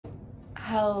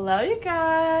Hello you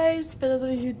guys, for those of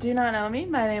you who do not know me,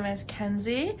 my name is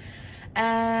Kenzie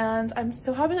and I'm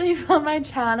so happy that you found my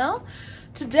channel.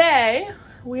 Today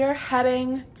we are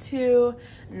heading to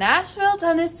Nashville,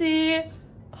 Tennessee.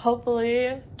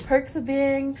 Hopefully, perks of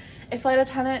being a flight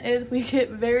attendant is we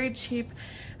get very cheap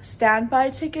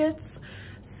standby tickets.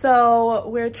 So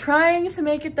we're trying to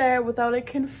make it there without a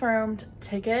confirmed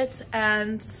ticket,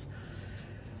 and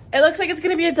it looks like it's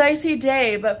gonna be a dicey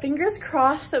day, but fingers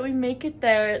crossed that we make it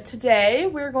there today.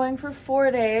 We're going for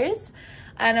 4 days.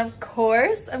 And of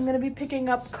course, I'm gonna be picking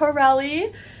up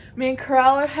Corelli. Me and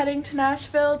Corel are heading to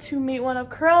Nashville to meet one of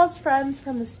Corel's friends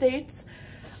from the States,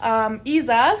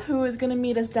 Isa, who is gonna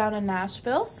meet us down in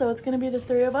Nashville. So it's gonna be the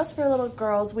three of us for a little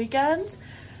girls' weekend.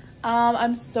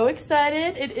 I'm so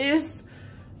excited. It is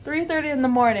 3:30 in the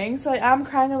morning, so I am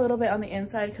crying a little bit on the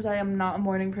inside because I am not a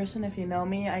morning person. If you know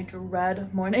me, I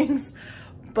dread mornings,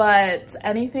 but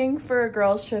anything for a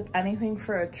girls trip, anything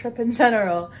for a trip in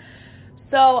general.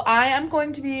 So I am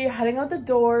going to be heading out the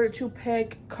door to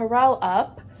pick Corel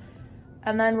up,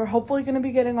 and then we're hopefully going to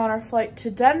be getting on our flight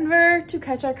to Denver to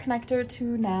catch our connector to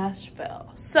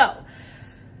Nashville. So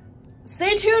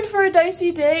stay tuned for a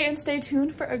dicey day and stay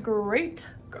tuned for a great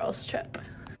girls trip.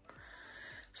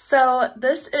 So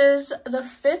this is the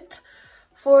fit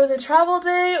for the travel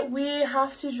day. We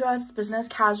have to dress business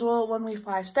casual when we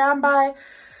fly standby.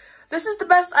 This is the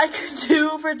best I could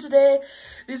do for today.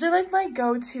 These are like my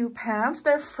go-to pants.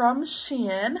 They're from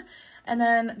Shein. And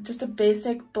then just a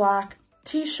basic black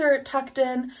t-shirt tucked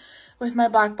in with my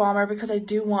black bomber because I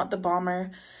do want the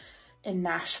bomber in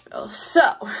Nashville.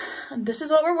 So this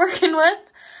is what we're working with.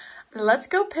 Let's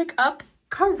go pick up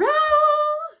Corel.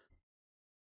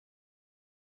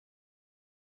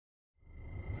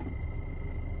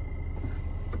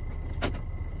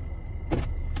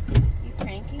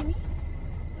 Pranking me?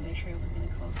 I'll make sure it was gonna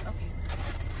close. Okay.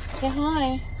 Say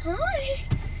hi. Hi.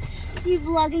 You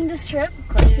vlogging this trip? Of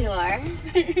course you are.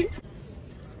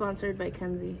 Sponsored by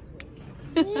Kenzie.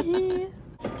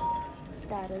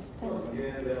 Status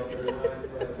pending.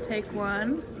 Take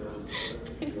one.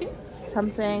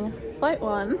 Tempting. Flight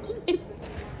one.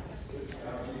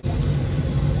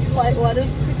 Flight one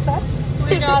is a success.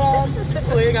 We got on.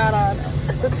 We got on.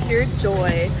 The pure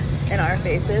joy in our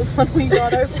faces when we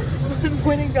got our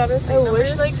seat I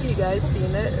wish like you guys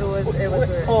seen it. It was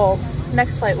oh,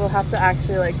 next flight we'll have to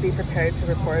actually like be prepared to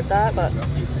record that, but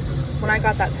when I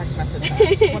got that text message so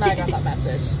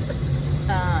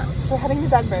we're heading to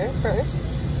Denver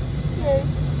first. Yay.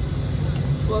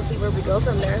 We'll see where we go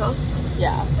from there, huh?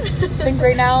 Yeah. I think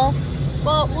right now,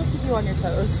 well, we'll keep you on your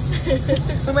toes.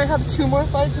 We might have 2 more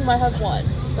flights, we might have 1,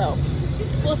 so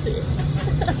we'll see.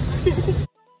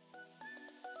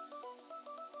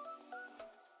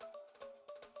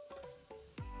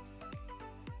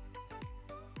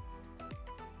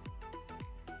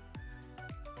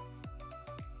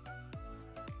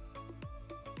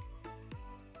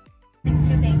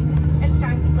 Tubing and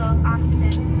start the flow of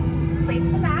oxygen. Place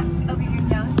the mask over your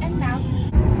nose and mouth.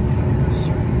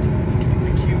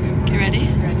 You ready?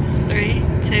 Ready.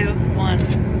 3, 2, 1.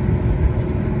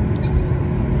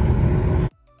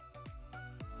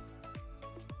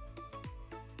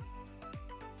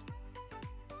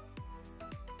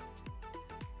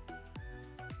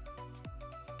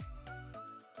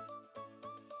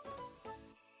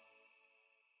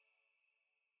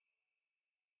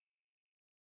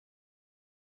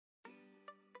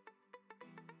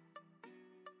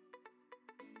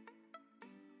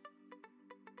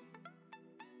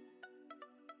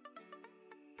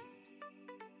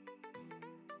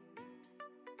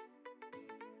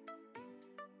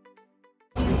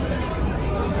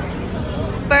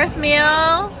 First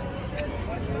meal.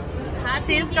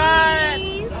 She's got.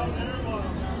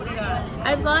 What do you got?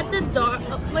 I've got the dark.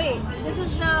 Oh, wait, this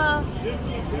is the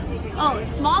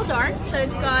small dark. So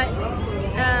it's got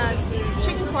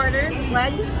chicken quarter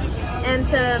leg and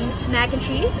some mac and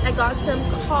cheese. I got some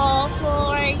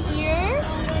coleslaw right here,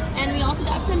 and we also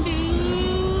got some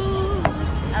booze.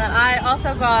 And I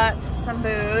also got some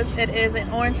booze. It is an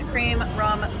orange cream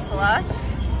rum slush,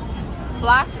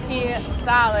 black pea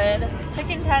salad,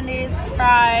 chicken tendies,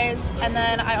 fries, and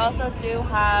then I also do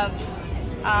have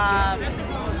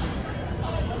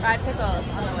fried pickles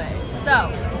on the way.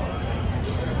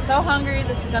 So hungry,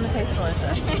 this is gonna taste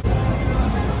delicious.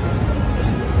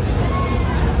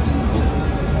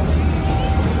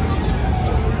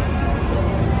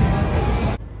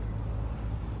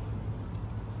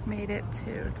 Made it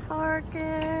to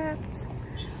Target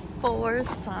for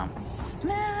some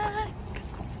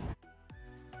snacks.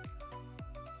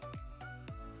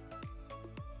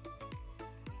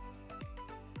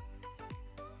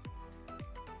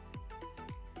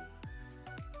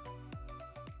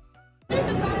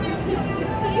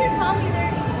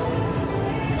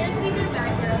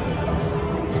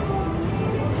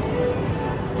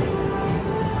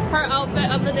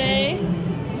 outfit of the day.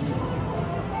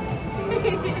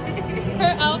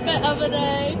 Her outfit of the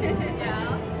day.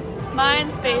 Yeah.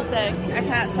 Mine's basic. I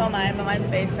can't show mine, but mine's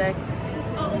basic.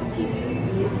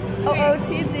 OOTD.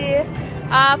 OOTD.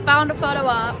 Found a photo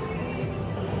op.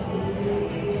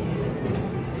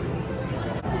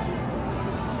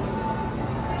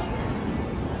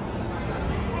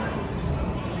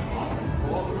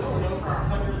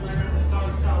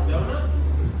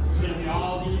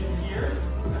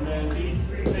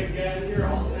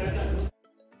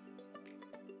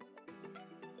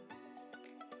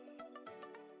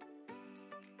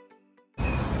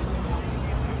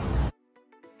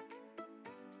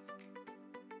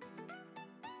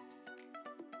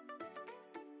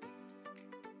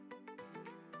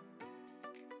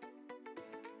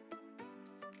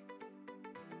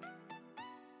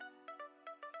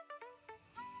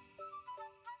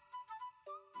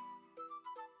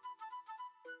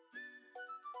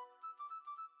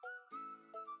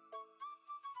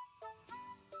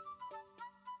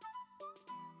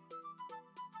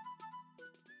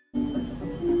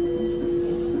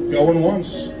 Going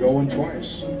once, going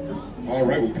twice. All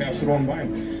right, we'll pass it on by.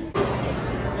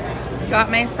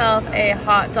 Got myself a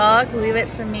hot dog. Leave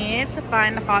it to me to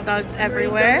find hot dogs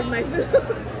everywhere. We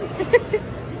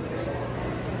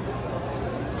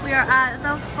are at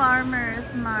the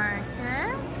farmer's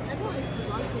market.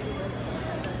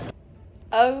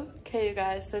 Okay, you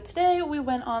guys, so today we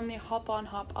went on the hop on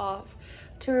hop off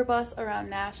tour bus around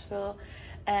Nashville,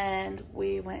 and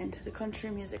we went into the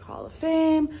Country Music Hall of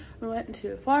Fame. We went into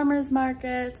the farmer's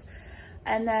market,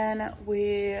 and then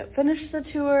we finished the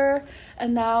tour,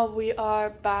 and now we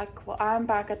are back. Well, I'm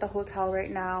back at the hotel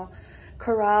right now.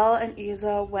 Corral and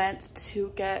Isa went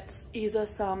to get Isa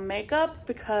some makeup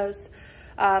because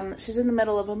she's in the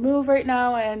middle of a move right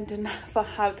now and didn't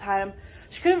have time.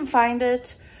 She couldn't find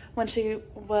it when she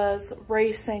was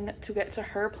racing to get to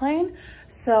her plane.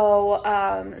 So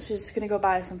she's gonna go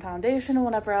buy some foundation and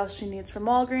whatever else she needs from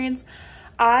Walgreens.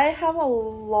 I have a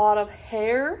lot of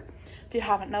hair, if you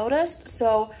haven't noticed.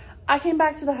 So I came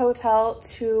back to the hotel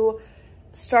to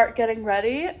start getting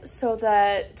ready so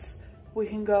that we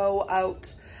can go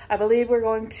out. I believe we're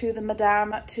going to the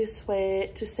Madame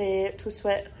Tussauds.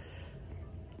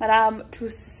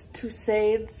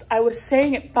 I was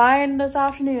saying it fine this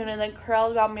afternoon and then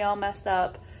Corral got me all messed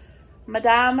up.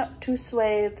 Madame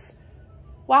Tussauds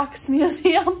Wax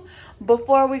Museum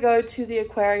before we go to the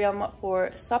aquarium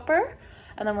for supper,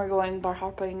 and then we're going bar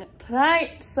hopping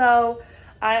tonight. So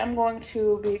I am going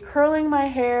to be curling my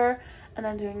hair and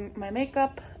then doing my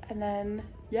makeup, and then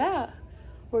yeah,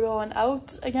 we're going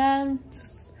out again,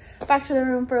 just back to the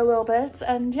room for a little bit,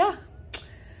 and yeah.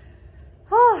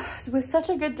 Oh, it was such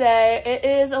a good day. It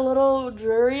is a little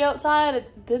dreary outside.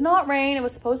 It did not rain. It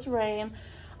was supposed to rain,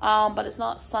 but it's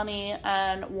not sunny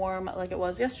and warm like it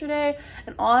was yesterday.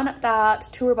 And on that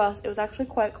tour bus, it was actually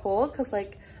quite cold because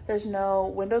like there's no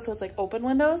windows, so it's like open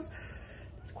windows.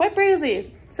 It's quite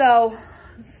breezy. So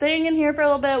staying in here for a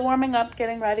little bit, warming up,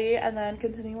 getting ready, and then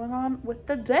continuing on with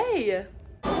the day.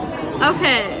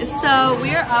 Okay, so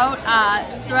we are out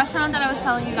at the restaurant that I was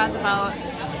telling you guys about.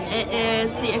 It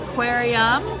is the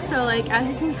aquarium. So like as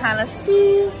you can kind of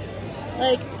see,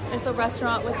 like it's a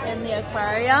restaurant within the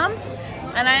aquarium.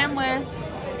 And I am with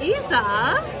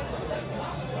Isa.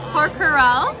 Poor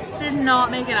Corral did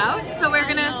not make it out. So we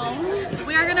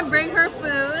are gonna bring her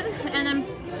food, and then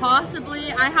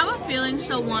possibly, I have a feeling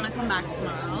she'll want to come back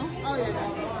tomorrow. Oh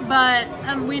yeah. But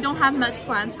we don't have much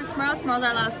plans for tomorrow. Tomorrow's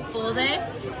our last full day.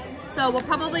 So we'll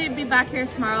probably be back here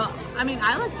tomorrow. I mean,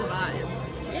 I like the vibes.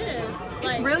 It is.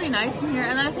 It's really nice in here,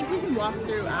 and then I think we can walk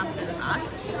through after the fact.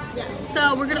 Yeah.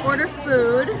 So we're gonna order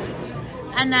food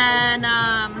and then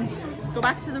go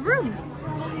back to the room.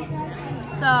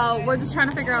 So we're just trying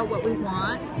to figure out what we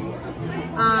want.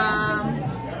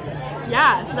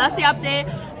 Yeah, so that's the update.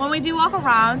 When we do walk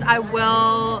around, I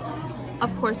will,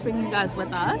 of course, bring you guys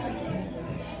with us.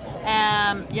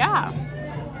 Yeah,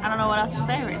 I don't know what else to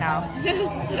say right now.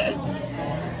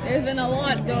 There's been a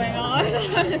lot going on.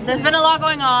 There's been a lot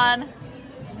going on.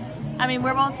 I mean,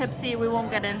 we're both tipsy. We won't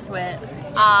get into it.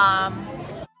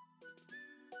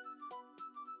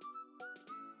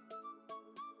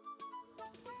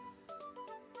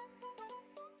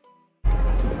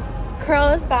 Curl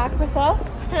is back with us.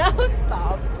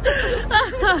 Stop.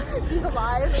 She's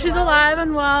alive. She's alive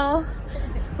and well.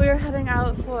 We are heading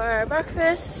out for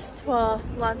breakfast. Well,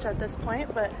 lunch at this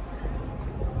point, but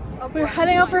we're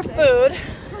heading out for food.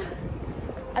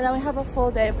 And then we have a full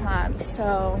day planned,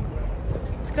 so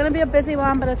it's gonna be a busy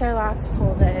one, but it's our last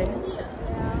full day.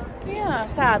 Yeah,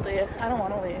 sadly, I don't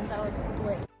want to leave. That was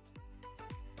great.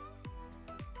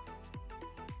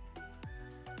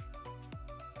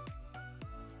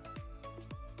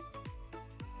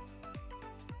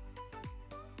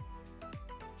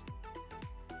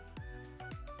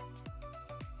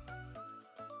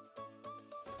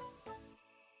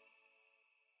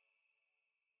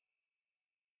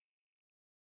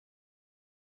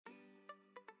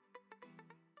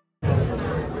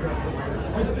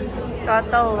 got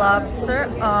the lobster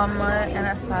omelet and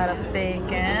a side of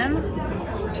bacon.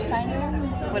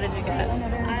 What did you get?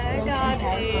 I got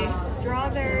a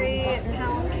strawberry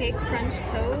pound cake French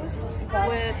toast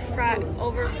with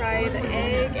over-fried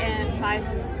egg and 5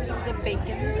 pieces of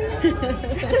bacon.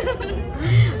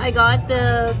 I got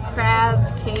the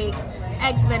crab cake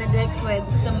eggs benedict with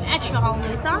some extra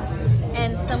hollandaise sauce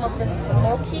and some of the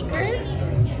smoky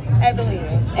grits, I believe,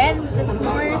 and the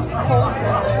s'mores cold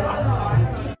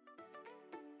brew.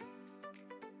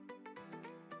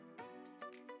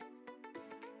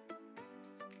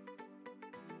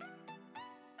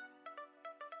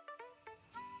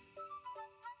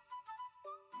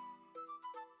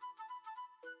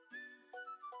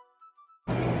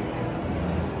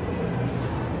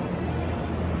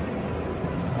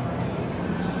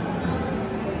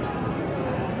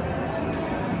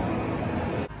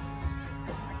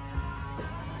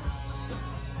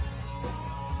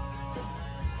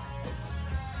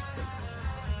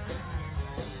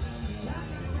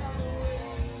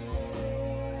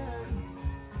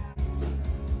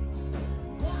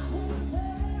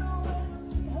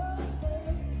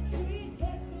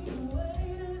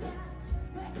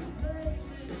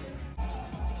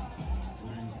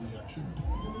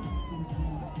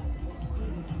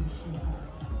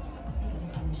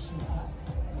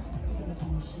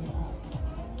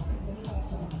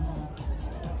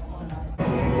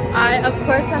 I, of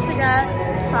course, have to get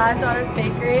 $5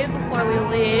 bakery before we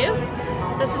leave.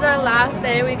 This is our last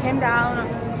day. We came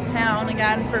downtown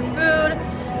again for food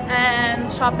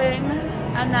and shopping,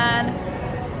 and then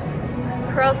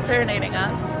Pearl's serenading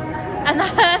us. And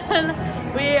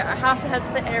then we have to head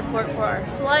to the airport for our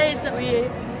flight that we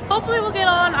hopefully will get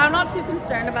on. I'm not too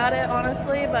concerned about it,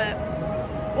 honestly, but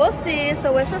we'll see.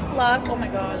 So wish us luck. Oh my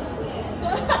god.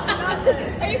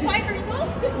 Are you 5 years old?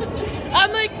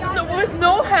 I'm like, with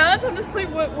no hands, I'm just like,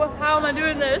 how am I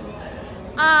doing this?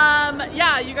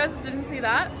 Yeah, you guys didn't see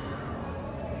that.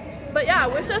 But yeah,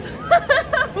 wish us,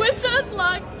 wish us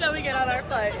luck that we get on our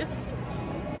flights.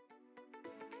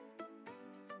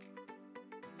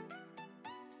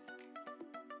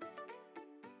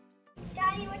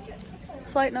 Daddy, what's your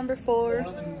Flight number 4.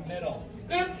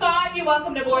 Group 5, you're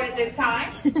welcome to board at this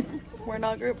time. We're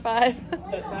not group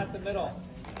 5. That's not the middle.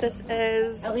 This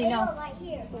is, right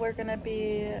here? we're gonna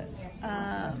be,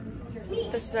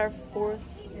 this is our 4th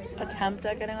attempt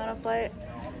at getting on a flight,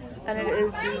 and it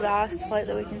is the last flight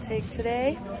that we can take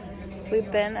today.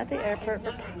 We've been at the airport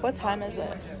for, what time is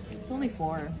it? It's only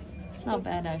 4. It's not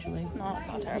bad, actually. No, it's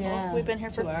not terrible. Yeah, We've been here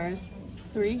for 2 hours.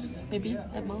 3, maybe,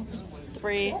 at most.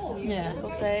 3, Yeah.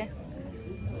 we'll say.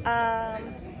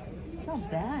 It's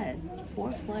not bad.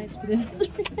 4 flights within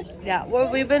 3. Yeah, well,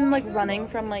 we've been like running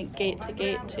from like gate to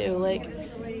gate too. Like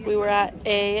we were at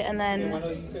A and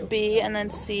then B and then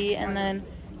C and then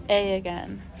A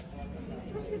again.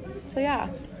 So yeah,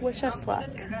 wish us luck.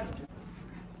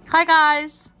 Hi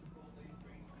guys.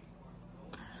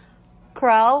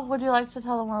 Corel, would you like to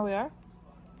tell them where we are?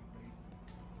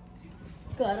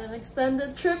 Got an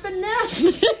extended trip in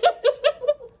Nashville.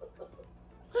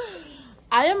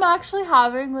 I am actually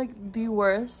having like the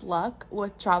worst luck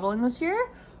with traveling this year,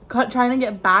 trying to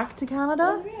get back to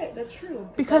Canada. Oh, yeah, that's true.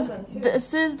 Because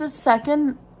this is the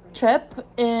 2nd trip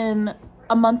in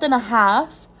a month and a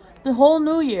half. The whole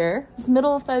new year, it's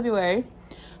middle of February.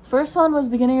 First one was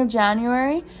beginning of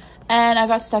January, and I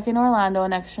got stuck in Orlando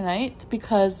an extra night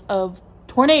because of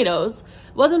tornadoes.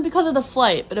 It wasn't because of the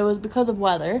flight, but it was because of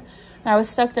weather. And I was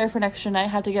stuck there for an extra night,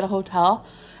 had to get a hotel,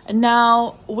 and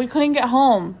now we couldn't get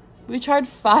home. We tried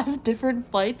 5 different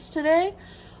flights today.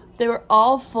 They were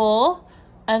all full,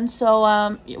 and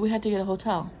so we had to get a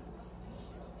hotel.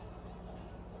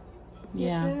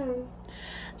 Yeah.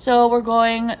 So we're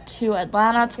going to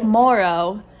Atlanta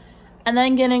tomorrow, and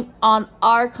then getting on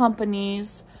our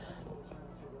company's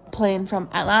plane from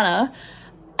Atlanta,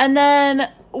 and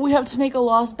then we have to make a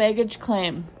lost baggage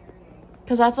claim,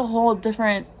 because that's a whole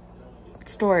different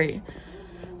story.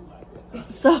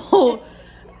 So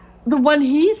when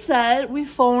he said, we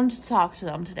phoned to talk to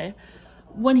them today,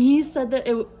 when he said that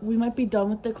we might be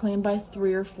done with the claim by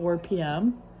 3 or 4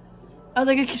 p.m. I was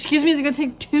like, excuse me, is it gonna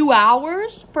take 2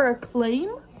 hours for a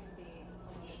claim?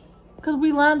 Because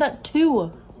we land at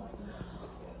 2.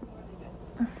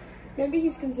 Maybe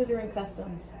he's considering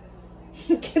customs.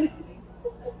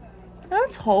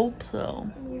 Let's hope so.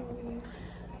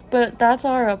 But that's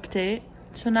our update.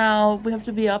 So now we have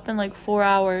to be up in like 4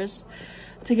 hours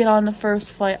to get on the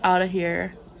first flight out of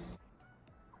here.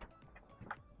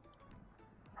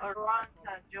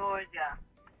 Atlanta, Georgia.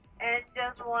 And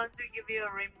just want to give you a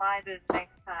reminder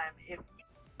next time, if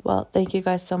Well, thank you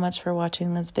guys so much for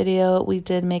watching this video. We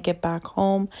did make it back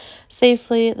home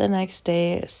safely the next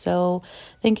day. So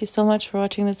thank you so much for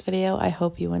watching this video. I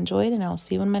hope you enjoyed, and I'll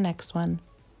see you in my next one.